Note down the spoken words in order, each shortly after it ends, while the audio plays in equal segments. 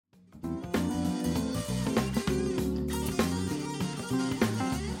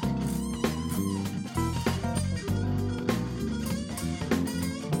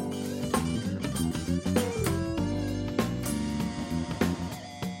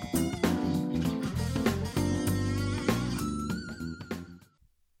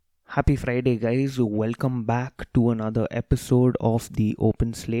Happy Friday, guys. Welcome back to another episode of the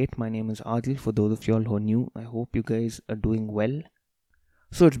Open Slate. My name is Adil. For those of y'all who are new, I hope you guys are doing well.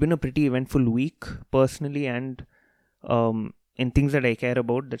 So, it's been a pretty eventful week, personally, and in things that I care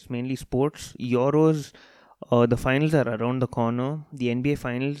about. That's mainly sports. Euros, the finals are around the corner. The NBA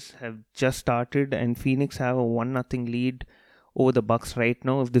finals have just started, and Phoenix have a 1-0 lead over the Bucks right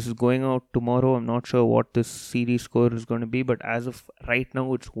now. If this is going out tomorrow, I'm not sure what this series score is going to be, but as of right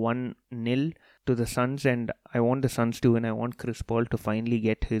now, it's 1-0 to the Suns, and I want the Suns to win. I want Chris Paul to finally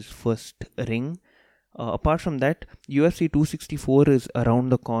get his first ring. Apart from that, UFC 264 is around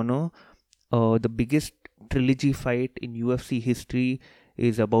the corner. The biggest trilogy fight in UFC history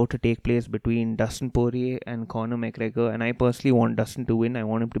is about to take place between Dustin Poirier and Conor McGregor, and I personally want Dustin to win. I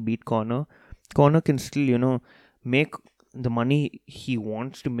want him to beat Conor. Conor can still, make the money he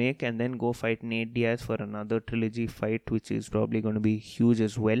wants to make and then go fight Nate Diaz for another trilogy fight, which is probably going to be huge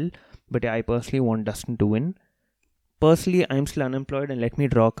as well. But I personally want Dustin to win. Personally, I'm still unemployed, and let me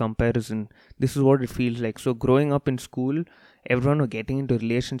draw a comparison. This is what it feels like. So, growing up in school, everyone was getting into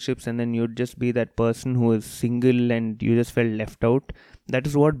relationships, and then you'd just be that person who is single and you just felt left out. That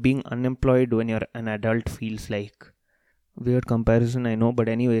is what being unemployed when you're an adult feels like. Weird comparison, I know, but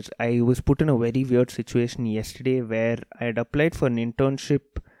anyways, I was put in a very weird situation yesterday where I had applied for an internship,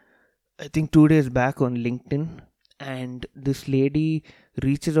 I think 2 days back on LinkedIn, and this lady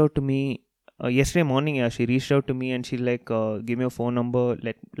reaches out to me yesterday morning. Yeah, she reached out to me and she's like, "Give me your phone number.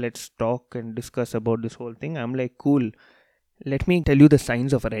 Let's talk and discuss about this whole thing." I'm like, "Cool. Let me tell you the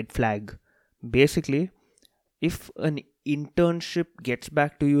signs of a red flag." Basically, if an internship gets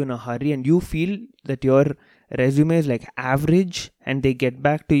back to you in a hurry and you feel that your resume is like average and they get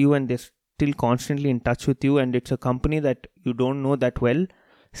back to you and they're still constantly in touch with you and it's a company that you don't know that well,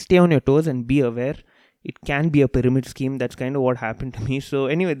 stay on your toes and be aware. It can be a pyramid scheme. That's kind of what happened to me. So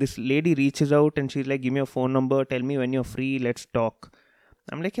anyway, this lady reaches out and she's like, "Give me your phone number, tell me when you're free, let's talk."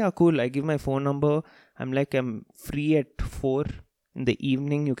 I'm like, "Yeah, cool." I give my phone number. I'm like, "I'm free at 4 in the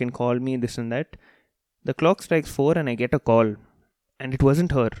evening, you can call me, this and that." The clock strikes 4 and I get a call. And it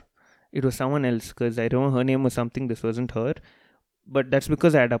wasn't her. It was someone else, because I remember her name was something. This wasn't her. But that's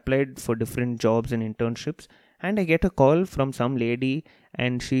because I had applied for different jobs and internships. And I get a call from some lady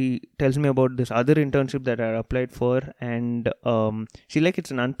and she tells me about this other internship that I applied for. And she like,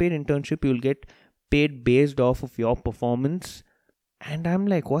 "It's an unpaid internship. You'll get paid based off of your performance." And I'm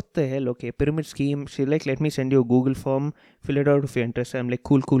like, "What the hell? Okay, pyramid scheme." She like, "Let me send you a Google form. Fill it out if you're interested." I'm like,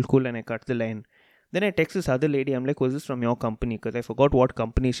 "Cool, cool, cool." And I cut the line. Then I text this other lady. I'm like, "Was this from your company?" Because I forgot what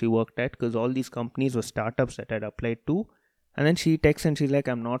company she worked at, because all these companies were startups that I'd applied to. And then she texts and she's like,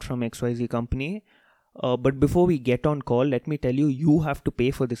 "I'm not from XYZ company. But before we get on call, let me tell you, you have to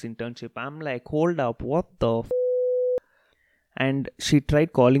pay for this internship." I'm like, "Hold up, what the And she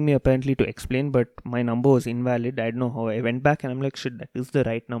tried calling me apparently to explain, but my number was invalid. I don't know how. I went back and I'm like, "Shit, that is the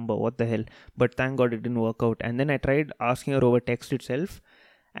right number. What the hell?" But thank God it didn't work out. And then I tried asking her over text itself.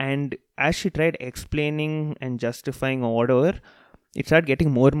 And as she tried explaining and justifying or whatever, it started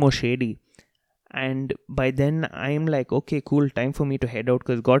getting more and more shady. And by then I'm like, "Okay, cool, time for me to head out,"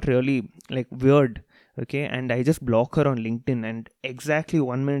 because it got really like weird. Okay, and I just block her on LinkedIn, and exactly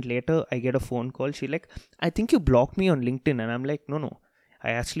 1 minute later I get a phone call. She like, "I think you blocked me on LinkedIn." And I'm like, "No,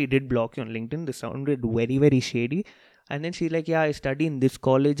 I actually did block you on LinkedIn. This sounded very, very shady." And then she's like, "Yeah, I study in this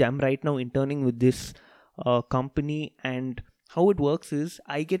college. I'm right now interning with this company, and how it works is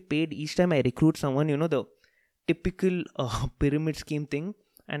I get paid each time I recruit someone, the typical pyramid scheme thing."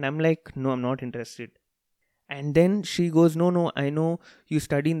 And I'm like, "No, I'm not interested." And then she goes, "No, I know you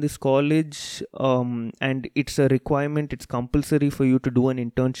study in this college, and it's a requirement, it's compulsory for you to do an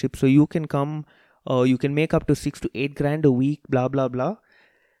internship, so you can come, you can make up to 6 to 8 grand a week, blah blah blah."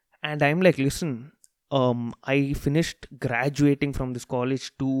 And I'm like, "Listen, I finished graduating from this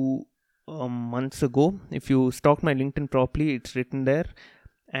college 2 months ago. If you stalk my LinkedIn properly, it's written there."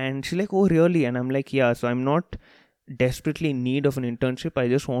 And she's like, "Oh really?" And I'm like, "Yeah, so I'm not desperately in need of an internship. I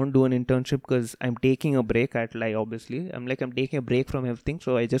just want to do an internship because I'm taking a break at lie, obviously. I'm like, I'm taking a break from everything,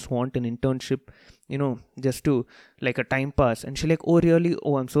 so I just want an internship, just to like a time pass." And she's like, "Oh really?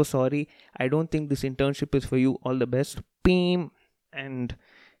 Oh, I'm so sorry. I don't think this internship is for you. All the best." Beam. And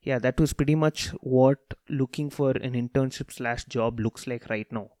yeah, that was pretty much what looking for an internship slash job looks like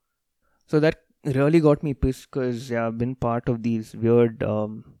right now. So that really got me pissed, because yeah, I've been part of these weird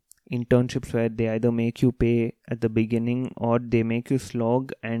internships where they either make you pay at the beginning or they make you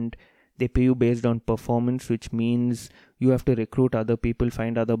slog, and they pay you based on performance, which means you have to recruit other people,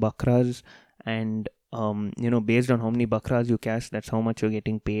 find other bakras, and based on how many bakras you cash, that's how much you're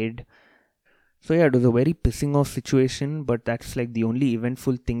getting paid. So yeah, it was a very pissing off situation, but that's like the only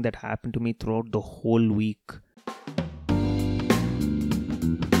eventful thing that happened to me throughout the whole week.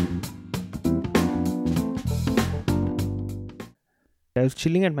 I was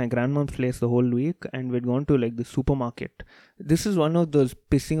chilling at my grandmom's place the whole week, and we'd gone to like the supermarket. This is one of those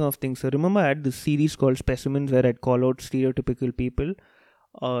pissing off things. So remember, I had this series called Specimens where I'd call out stereotypical people,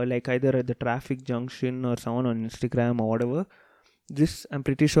 like either at the traffic junction or someone on Instagram or whatever. This, I'm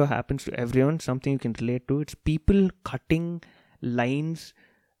pretty sure, happens to everyone. Something you can relate to. It's people cutting lines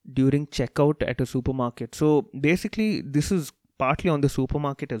during checkout at a supermarket. So basically, this is partly on the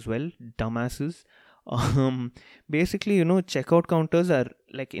supermarket as well. Dumbasses. Basically, checkout counters are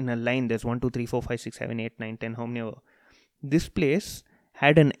like in a line. There's 1, 2, 3, 4, 5, 6, 7, 8, 9, 10, how many ever. This place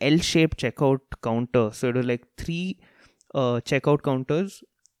had an L-shaped checkout counter. So it was like 3 checkout counters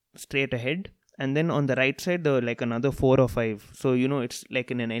straight ahead, and then on the right side there were like another 4 or 5. So it's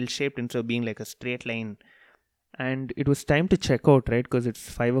like in an L-shaped instead of being like a straight line. And it was time to check out, right? Because it's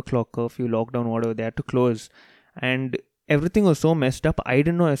 5 o'clock curfew, lockdown, whatever, they had to close. And everything was so messed up. I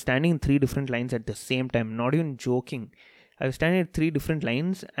didn't know I was standing in 3 different lines at the same time. Not even joking. I was standing at 3 different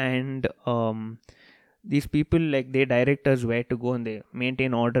lines, and these people, like, they direct us where to go and they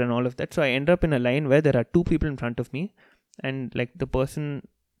maintain order and all of that. So I end up in a line where there are 2 people in front of me, and like the person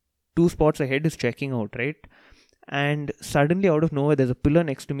 2 spots ahead is checking out, right? And suddenly, out of nowhere, there's a pillar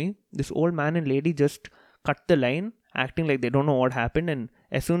next to me. This old man and lady just cut the line, acting like they don't know what happened. And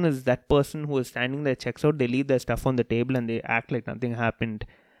as soon as that person who is standing there checks out, they leave their stuff on the table and they act like nothing happened.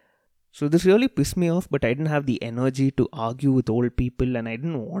 So this really pissed me off, but I didn't have the energy to argue with old people, and I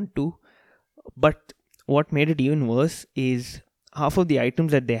didn't want to. But what made it even worse is half of the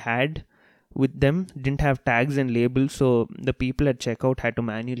items that they had with them didn't have tags and labels, so the people at checkout had to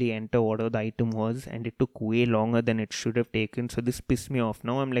manually enter whatever the item was, and it took way longer than it should have taken. So this pissed me off.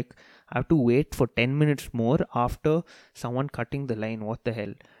 Now I'm like, I have to wait for 10 minutes more after someone cutting the line. What the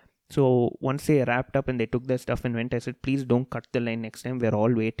hell? So once they wrapped up and they took their stuff and went, I said, please don't cut the line next time. We're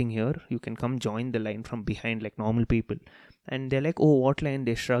all waiting here. You can come join the line from behind like normal people. And they're like, oh, what line?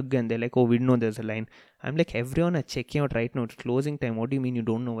 They shrug and they're like, oh, we know there's a line. I'm like, everyone are checking out right now. It's closing time. What do you mean you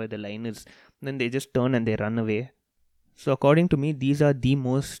don't know where the line is? Then they just turn and they run away. So according to me, these are the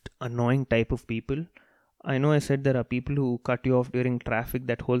most annoying type of people. I know I said there are people who cut you off during traffic,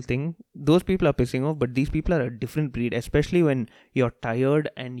 that whole thing. Those people are pissing off, but these people are a different breed, especially when you're tired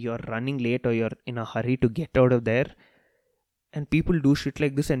and you're running late or you're in a hurry to get out of there. And people do shit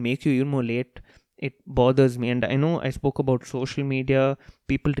like this and make you even more late. It bothers me. And I know I spoke about social media,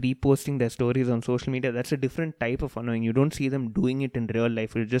 people reposting their stories on social media. That's a different type of annoying. You don't see them doing it in real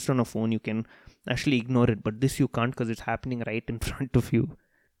life. It's just on a phone. You can actually ignore it. But this you can't, because it's happening right in front of you.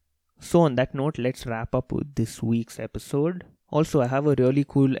 So on that note, let's wrap up with this week's episode. Also, I have a really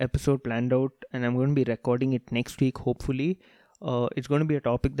cool episode planned out, and I'm going to be recording it next week, hopefully. It's going to be a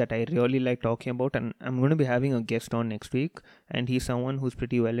topic that I really like talking about, and I'm going to be having a guest on next week, and he's someone who's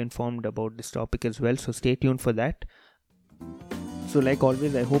pretty well informed about this topic as well, so stay tuned for that. So like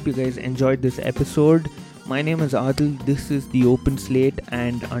always, I hope you guys enjoyed this episode. My name is Adil, this is The Open Slate,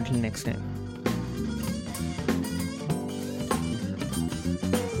 and until next time.